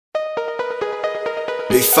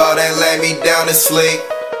Before they lay me down to sleep,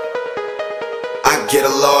 I get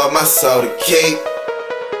a law of my soul to keep.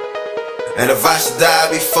 And if I should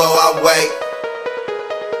die before I wake,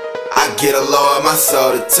 I get a law of my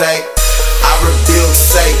soul to take. I rebuke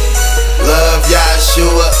Satan, love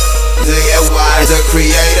Yahshua, the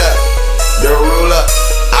creator, the ruler.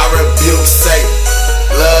 I rebuke Satan,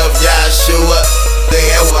 love Yahshua,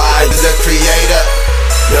 the creator,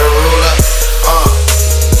 the ruler.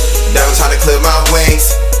 Devil trying to clip my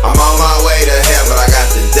wings, I'm on my way to hell, but I got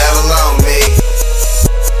the devil on me.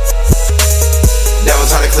 Devil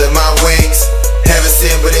trying to clip my wings, haven't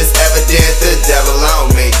seen, but it's evident the devil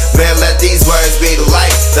on me. Man, let these words be the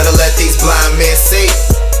light that'll let these blind men see.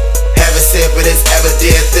 Haven't seen, but it's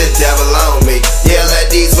evident the devil on me. Yeah, let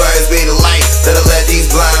these words be the light that'll let these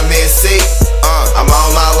blind men see. I'm on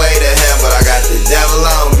my way to hell, but I got the devil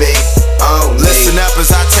on me. Listen up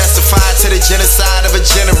as I testify to the genocide of a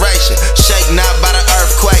generation, shaken up by the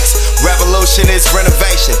earthquakes. Revolution is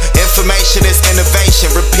renovation, information is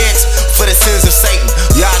innovation. Repent for the sins of Satan.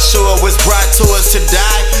 Yahshua was brought to us to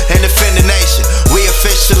die and defend the nation. We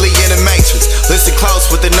officially in the matrix. Listen close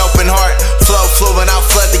with an open heart. Flow fluent, I'll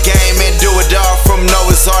flood the game and do it all from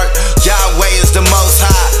Noah's Ark. Yahweh is the most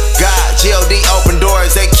high God. G.O.D. open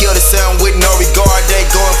doors. They kill the son with no regard. They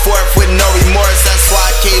going forth with no remorse. That's why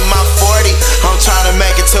I keep my 40. I'm trying to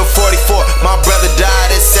make it till 44. My brother died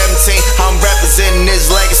at 17. I'm representing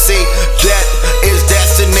his legacy. Death is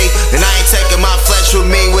destiny, and I ain't taking my flesh with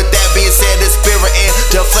me. With that being said, the spirit and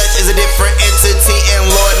the flesh is a different entity, and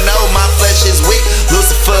Lord know my flesh is weak.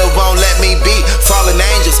 Lucifer won't let me be. Fallen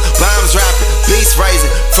angels, bombs dropping, beasts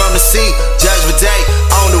raising from the sea. Judgment day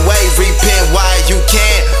on the way. Repent while you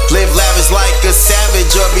can. Live lavish like a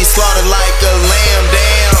savage, or be slaughtered like a lamb.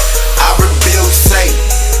 Damn, I rebuke Satan,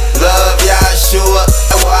 love Yahshua,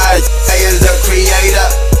 why is the creator,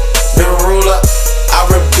 the ruler. I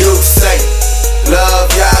rebuke Satan,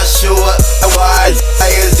 love Yahshua, why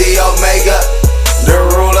is the omega, the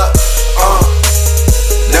ruler.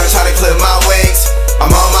 Never try to clip my wings,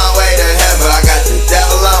 I'm on my way to heaven, but I got the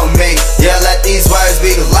devil on me. Yeah, let these words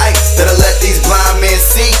be the light that'll let these blind men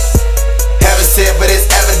see. Haven't said, but it's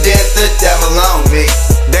evident the devil on me.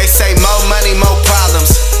 They say more money, more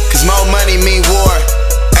problems, cause more money mean war.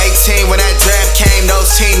 18 when that draft came,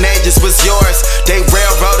 those teenagers was yours. They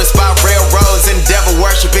railroad us by railroads and devil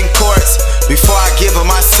worshiping courts. Before I give them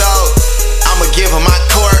my soul, I'ma give them my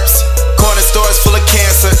corpse. Corner stores full of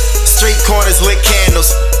cancer, street corners lit candles.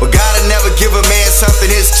 But God'll never give a man something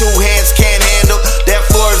his two hands can't handle. That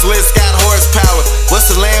Forbes list got horsepower. What's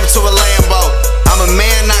a lamb to a Lambo? I'm a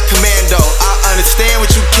man, not commando. I understand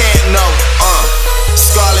what you can't know.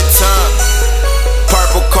 Scarlet tongue,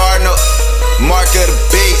 purple cardinal, mark of the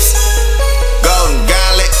beast, golden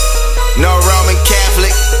gauntlet, no Roman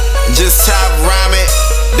Catholic, just top rhyming.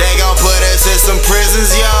 They gon' put us in some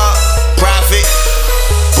prisons, y'all. Prophet,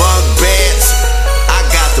 bunk beds, I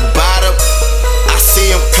got the bottom. I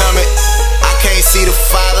see him coming, I can't see the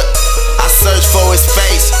Father. I search for his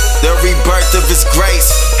face, the rebirth of his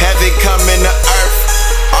grace. Heaven coming to earth,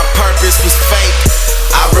 our purpose was fake.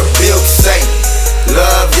 I rebuke Satan,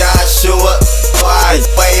 love Yahshua, why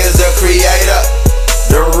is the creator,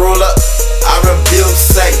 the ruler. I